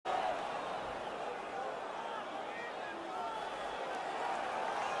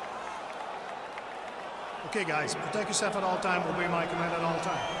Okay, guys, protect yourself at all time. Obey my command at all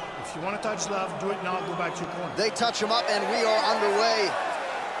time. If you want to touch love, do it now. Go back to your corner. They touch him up, and we are underway.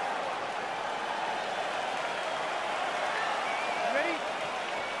 Ready?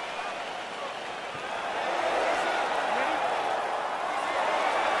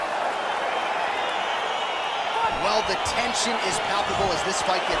 Well, the tension is palpable as this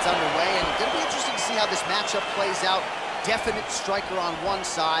fight gets underway, and it's going to be interesting to see how this matchup plays out. Definite striker on one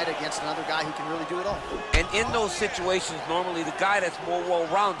side against another guy who can really do it all. And in those situations, normally the guy that's more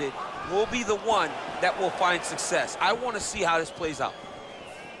well-rounded will be the one that will find success. I want to see how this plays out.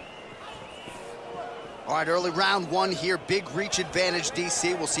 All right, early round one here, big reach advantage,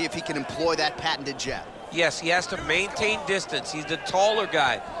 DC. We'll see if he can employ that patented jab. Yes, he has to maintain distance. He's the taller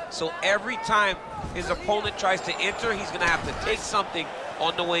guy. So every time his opponent tries to enter, he's going to have to take something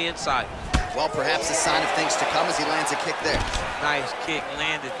on the way inside. Well, perhaps a sign of things to come as he lands a kick there. Nice kick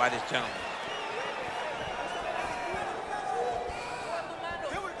landed by this gentleman.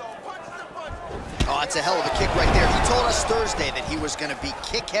 Oh, that's a hell of a kick right there. He told us Thursday that he was going to be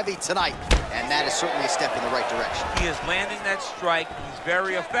kick-heavy tonight, and that is certainly a step in the right direction. He is landing that strike. He's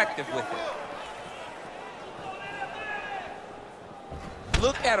very effective with it.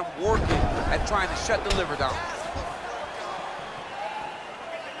 Look at him working at trying to shut the liver down.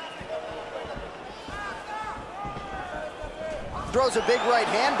 Throws a big right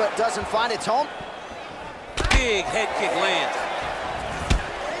hand, but doesn't find its home. Big head kick lands.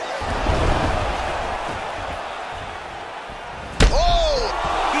 Oh!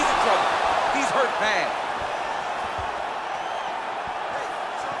 He's in trouble. He's hurt bad.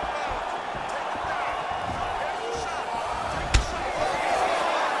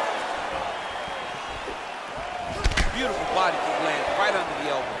 Beautiful body kick lands right under the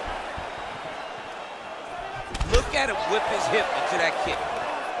elbow. Look at him whip his hip into that kick.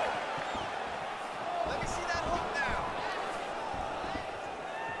 Let me see that hook now.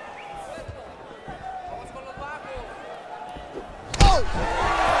 Oh!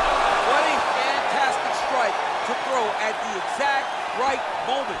 What a fantastic strike to throw at the exact right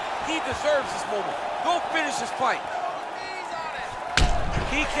moment. He deserves this moment. Go finish this fight.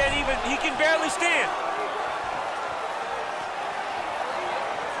 He can barely stand.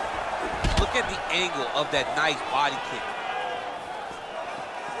 Look at the angle of that nice body kick.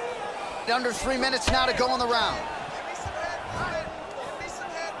 Under 3 minutes now to go in the round.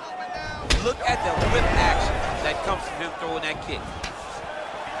 Look at the whip action that comes from him throwing that kick.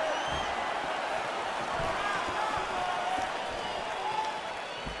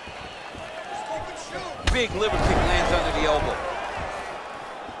 Big liver kick lands under the elbow.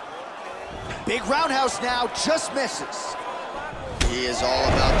 Big roundhouse now, just misses. He is all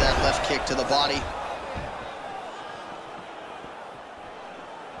about that left kick to the body.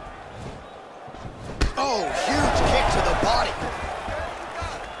 Oh, huge kick to the body.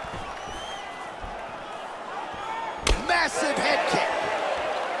 Massive head kick.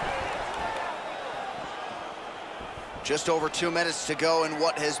 Just over 2 minutes to go in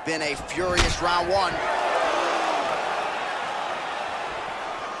what has been a furious round one.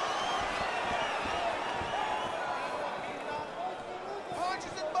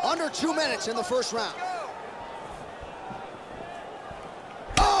 Under 2 minutes in the first round.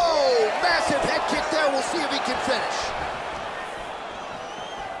 Oh, massive head kick there. We'll see if he can finish.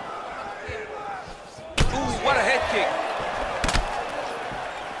 Ooh, what a head kick.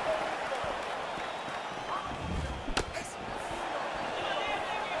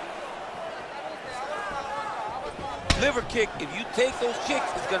 Liver kick, if you take those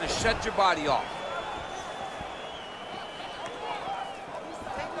kicks, it's going to shut your body off.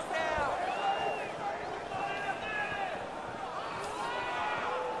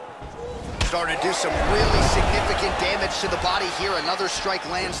 Starting to do some really significant damage to the body here. Another strike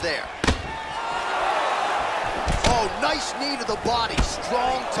lands there. Oh, nice knee to the body.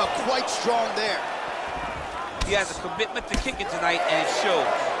 Strong to quite strong there. He has a commitment to kicking tonight, and it shows.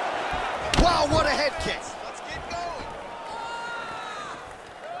 Wow, what a head kick. Let's get going.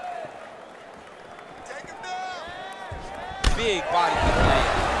 Take him down. Big body kick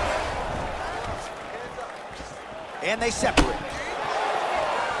lands. And they separate.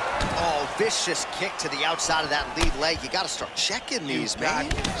 Oh, vicious kick to the outside of that lead leg. You got to start checking these, man.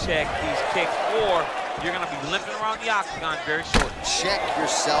 You got to check these kicks, or you're going to be limping around the octagon very shortly. Check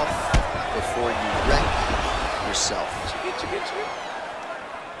yourself before you wreck yourself.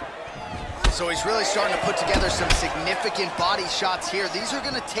 So he's really starting to put together some significant body shots here. These are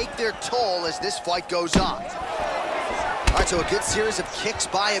going to take their toll as this fight goes on. All right, so a good series of kicks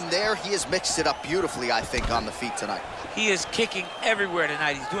by him there. He has mixed it up beautifully, I think, on the feet tonight. He is kicking everywhere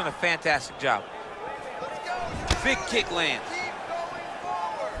tonight. He's doing a fantastic job. Let's go. Big kick lands.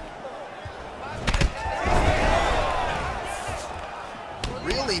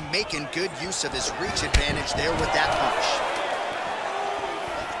 Really making good use of his reach advantage there with that punch.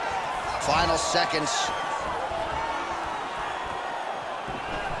 Final seconds.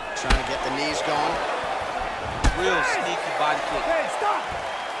 Trying to get the knees going. Real sneaky body kick. Hey, stop!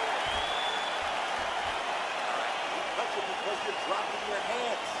 Touch it because you're dropping your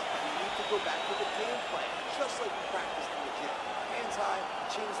hands. You need to go back to the game plan, just like you practiced in the gym. Hands high,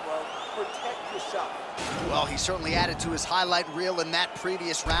 chins low, protect yourself. Well, he certainly added to his highlight reel in that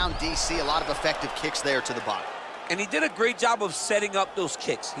previous round, DC. A lot of effective kicks there to the body. And he did a great job of setting up those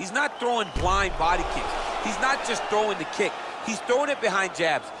kicks. He's not throwing blind body kicks. He's not just throwing the kick. He's throwing it behind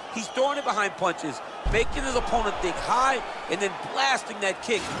jabs. He's throwing it behind punches, making his opponent think high, and then blasting that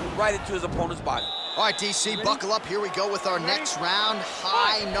kick right into his opponent's body. All right, DC, buckle up. Here we go with our next round.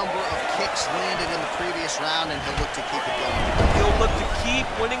 High number of kicks landed in the previous round, and he'll look to keep it going. He'll look to keep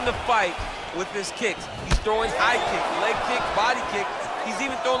winning the fight with his kicks. He's throwing high kicks, leg kicks, body kicks. He's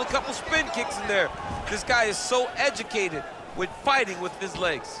even throwing a couple spin kicks in there. This guy is so educated with fighting with his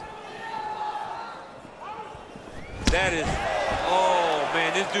legs. That is, oh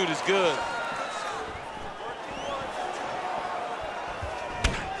man, this dude is good.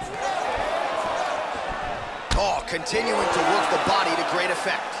 Oh, continuing to work the body to great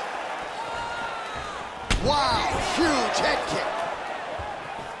effect. Wow, huge head kick.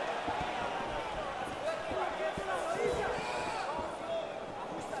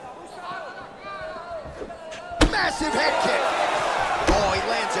 Massive head kick. Oh, he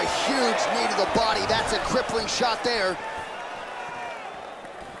lands a huge knee to the body. That's a crippling shot there.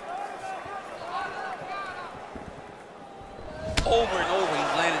 Over and over,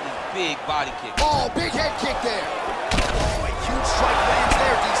 he's landed these big body kicks. Oh, big head kick there. Oh, a huge strike lands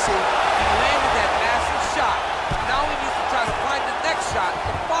there, DC. He landed that massive shot. Now he needs to try to find the next shot,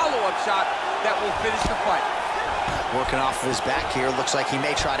 the follow-up shot that will finish the fight. Working off of his back here. Looks like he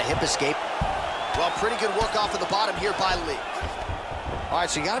may try to hip escape. Well, pretty good work off of the bottom here by Lee. All right,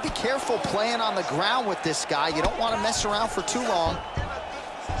 so you got to be careful playing on the ground with this guy. You don't want to mess around for too long.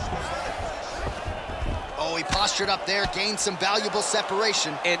 Oh, he postured up there, gained some valuable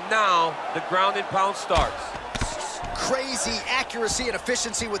separation. And now the ground and pound starts. Crazy accuracy and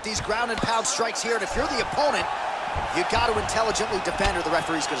efficiency with these ground and pound strikes here. And if you're the opponent, you got to intelligently defend or the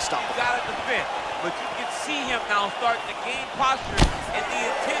referee's going to stop You him. got to defend, but you can see him now starting to gain posture, and the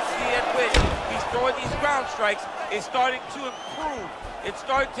intensity at which he's throwing these ground strikes is starting to improve. It's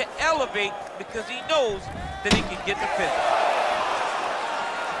starting to elevate because he knows that he can get the finish.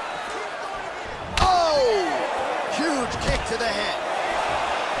 Oh! Huge kick to the head.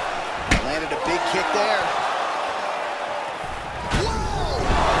 Landed a big kick there. Whoa!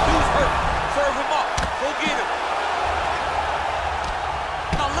 Dude's hurt. Serve him up. Go get him.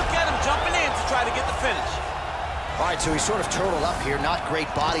 Now look at him jumping in to try to get the finish. All right, so he's sort of turtled up here. Not great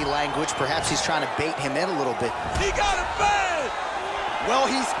body language. Perhaps he's trying to bait him in a little bit. He got him bad. Well,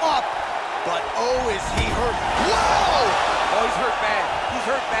 he's up, but oh, is he hurt? Whoa! Oh, he's hurt bad. He's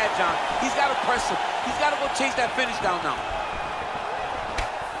hurt bad, John. He's got to press him. He's got to go chase that finish down now.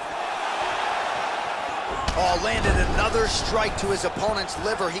 Oh, landed another strike to his opponent's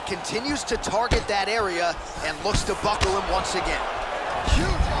liver. He continues to target that area and looks to buckle him once again. Huge,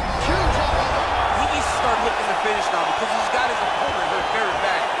 huge. He needs to start looking to finish now because he's got his opponent hurt very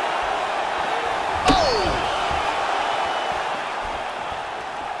bad. Oh!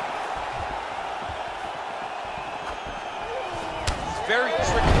 Very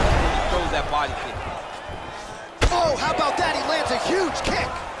tricky when he throws that body kick. Oh, how about that? He lands a huge kick.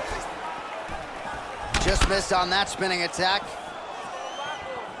 Just missed on that spinning attack.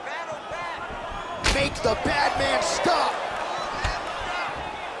 Make the bad man stop.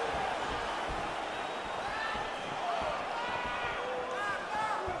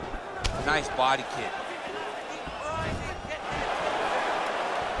 Nice body kick.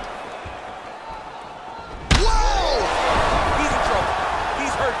 Whoa! He's in trouble.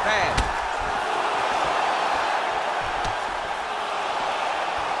 He's hurt bad.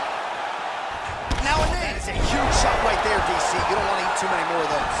 Now and then. That is a huge shot right there, DC. You don't want to eat too many more of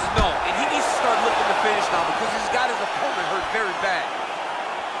those. No, and he needs to start looking to finish now because he's got his opponent hurt very bad.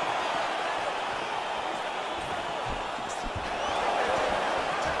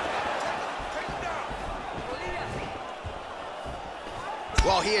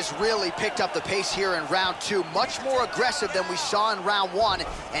 Well, he has really picked up the pace here in round two. Much more aggressive than we saw in round one,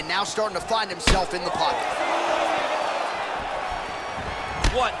 and now starting to find himself in the pocket.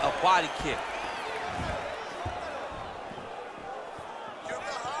 What a body kick.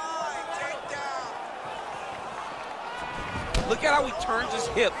 Look at how he turns his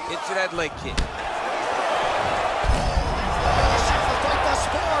hip into that leg kick.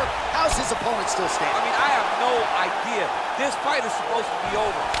 How's his opponent still standing? I mean, I have no idea. This fight is supposed to be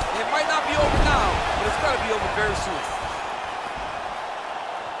over. It might not be over now, but it's got to be over very soon.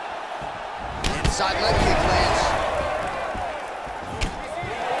 Inside leg kick lands.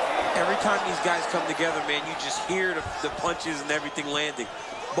 Every time these guys come together, man, you just hear the punches and everything landing.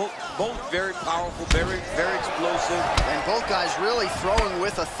 Both very powerful, very explosive. And both guys really throwing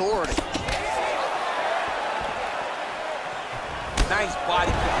with authority. Nice body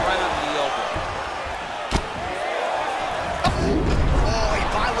kick right under the elbow. Oh, a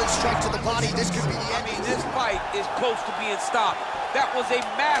violent strike to the body. This could be the end. I mean, this fight is close to being stopped. That was a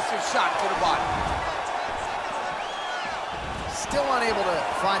massive shot to the body. Still unable to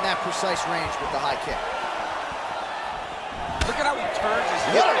find that precise range with the high kick. Look at how he turns his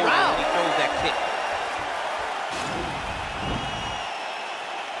hip over when he throws that kick.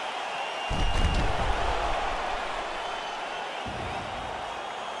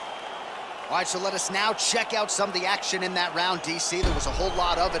 All right, so let us now check out some of the action in that round, DC. There was a whole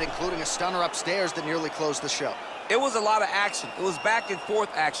lot of it, including a stunner upstairs that nearly closed the show. It was a lot of action. It was back and forth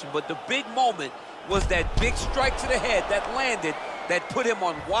action, but the big moment was that big strike to the head that landed, that put him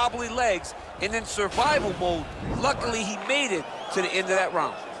on wobbly legs, and in survival mode, luckily he made it to the end of that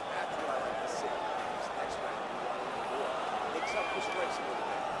round.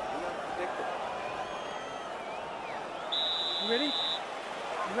 You ready?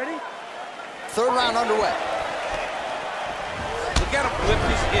 You ready? Third round underway. Look at him whip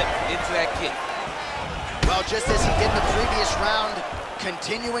his hip into that kick. Well, just as he did in the previous round,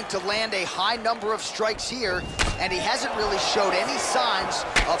 continuing to land a high number of strikes here, and he hasn't really showed any signs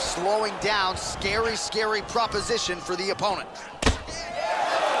of slowing down. Scary, scary proposition for the opponent.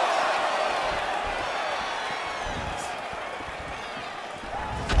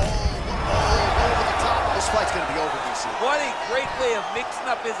 Over the top. This fight's gonna be over, DC. What a great way of mixing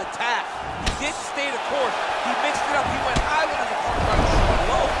up his attack. He didn't stay the course. He mixed it up. He went high with his opponent, got him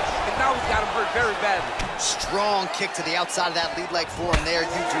low, and now he's got him hurt very badly. Strong kick to the outside of that lead leg for him there.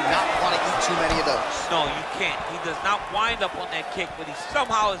 You do not want to eat too many of those. No, you can't. He does not wind up on that kick, but he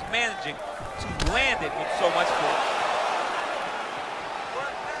somehow is managing to land it with so much force.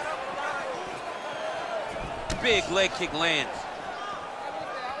 Big leg kick lands.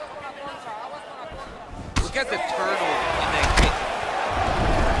 Look at the turnover in that kick.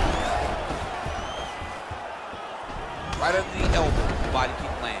 Right under the elbow, the body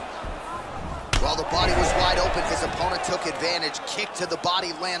kick lands. While the body was wide open, his opponent took advantage. Kick to the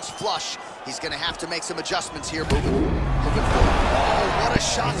body lands flush. He's going to have to make some adjustments here. Moving forward. Oh, what a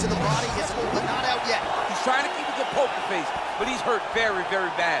shot to the body. His movement not out yet. He's trying to keep a good poker face, but he's hurt very,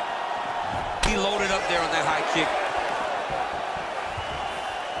 very bad. He loaded up there on that high kick.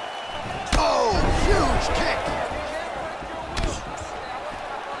 Oh, huge kick.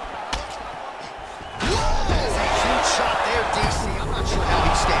 That is a huge shot there, DC. I'm not sure how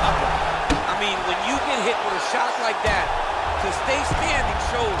he'd stay upright. I mean, when you get hit with a shot like that, to stay standing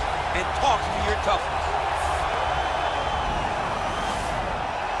shows and talks to your toughness.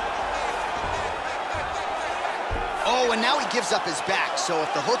 Oh, and now he gives up his back. So if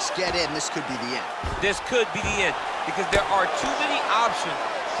the hooks get in, this could be the end. This could be the end because there are too many options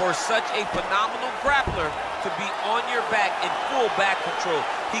for such a phenomenal grappler to be on your back in full back control.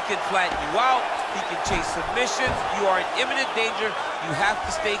 He can flatten you out. He can chase submissions. You are in imminent danger. You have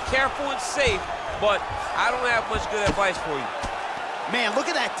to stay careful and safe, but I don't have much good advice for you. Man, look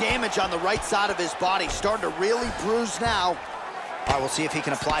at that damage on the right side of his body. Starting to really bruise now. All right, we'll see if he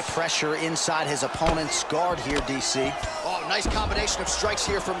can apply pressure inside his opponent's guard here, DC. Oh, nice combination of strikes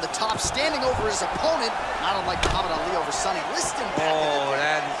here from the top. Standing over his opponent, not unlike Muhammad Ali over Sonny Liston. Oh,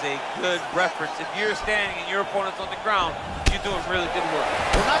 that is a good reference. If you're standing and your opponent's on the ground, you're doing really good work.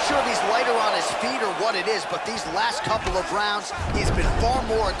 We're not sure if he's lighter on his feet or what it is, but these last couple of rounds, he's been far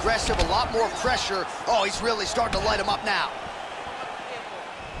more aggressive, a lot more pressure. Oh, he's really starting to light him up now.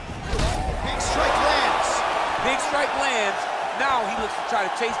 Big strike lands. Big strike lands. Now he looks to try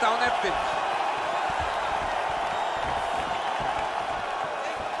to chase down that finish.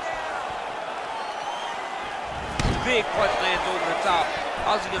 Big punch lands over the top.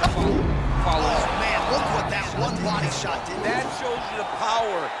 How's he gonna follow? Oh man, look what that one body shot did. That shows you the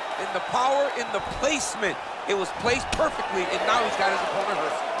power in the placement. It was placed perfectly, and now he's got his opponent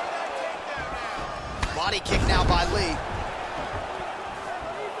hurt. Body kick now by Lee.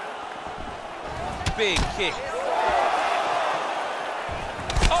 Big kick.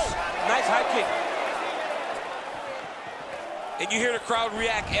 Oh, nice high kick. And you hear the crowd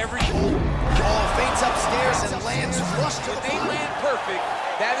react every... Oh, feints upstairs and lands flush to the When they land perfect,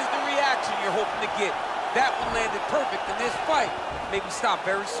 that is the reaction you're hoping to get. That one landed perfect in this fight. Maybe stop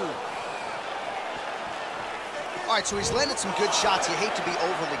very soon. All right, so he's landed some good shots. You hate to be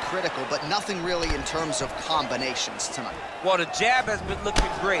overly critical, but nothing really in terms of combinations tonight. Well, the jab has been looking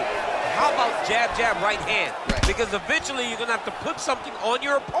great. How about jab, jab, right hand? Right. Because eventually you're going to have to put something on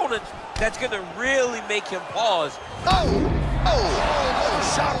your opponent that's going to really make him pause.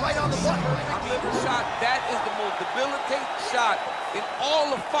 Shot right on the button. Liver shot, that is the most debilitating shot in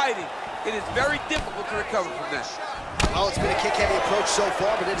all of fighting. It is very difficult to recover from that. Well, it's been a kick-heavy approach so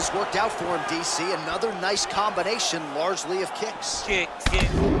far, but it has worked out for him, DC. Another nice combination, largely of kicks. Kick.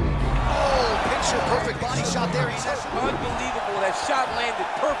 Oh, picture-perfect body shot there. He's Unbelievable. That shot landed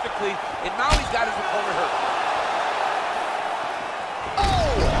perfectly, and now he's got his opponent hurt.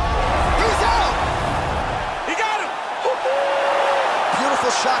 Oh! He's out! He got him!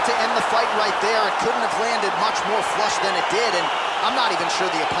 Beautiful shot to end the fight right there. It couldn't have landed much more flush than it did, and I'm not even sure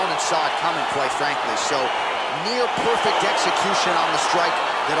the opponent saw it coming, quite frankly. So, near perfect execution on the strike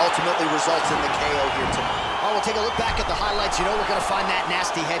that ultimately results in the KO here tonight. Oh, we'll take a look back at the highlights. You know we're going to find that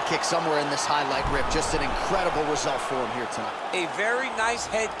nasty head kick somewhere in this highlight rip. Just an incredible result for him here tonight. A very nice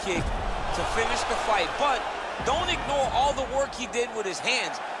head kick to finish the fight, but don't ignore all the work he did with his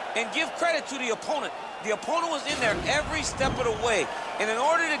hands, and give credit to the opponent. The opponent was in there every step of the way, and in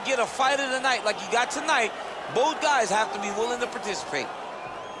order to get a fight of the night like he got tonight, both guys have to be willing to participate.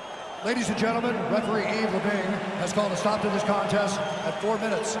 Ladies and gentlemen, referee Yves Levine has called a stop to this contest at 4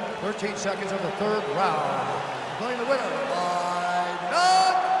 minutes, 13 seconds of the third round. Declaring the winner by